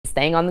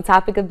staying on the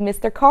topic of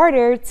Mr.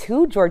 Carter,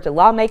 two Georgia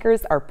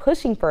lawmakers are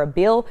pushing for a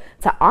bill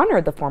to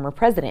honor the former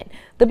president.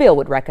 The bill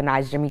would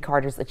recognize Jimmy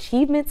Carter's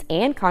achievements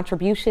and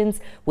contributions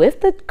with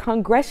the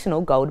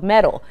Congressional Gold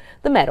Medal.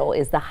 The medal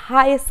is the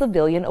highest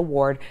civilian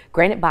award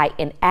granted by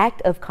an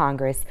act of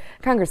Congress.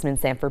 Congressman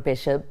Sanford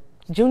Bishop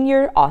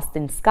Jr.,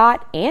 Austin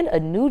Scott, and a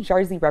New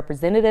Jersey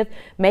representative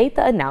made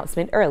the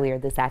announcement earlier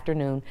this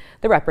afternoon.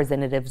 The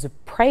representatives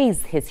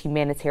praised his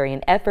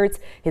humanitarian efforts,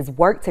 his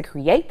work to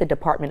create the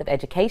Department of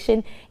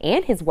Education,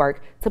 and his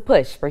work to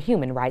push for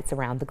human rights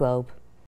around the globe.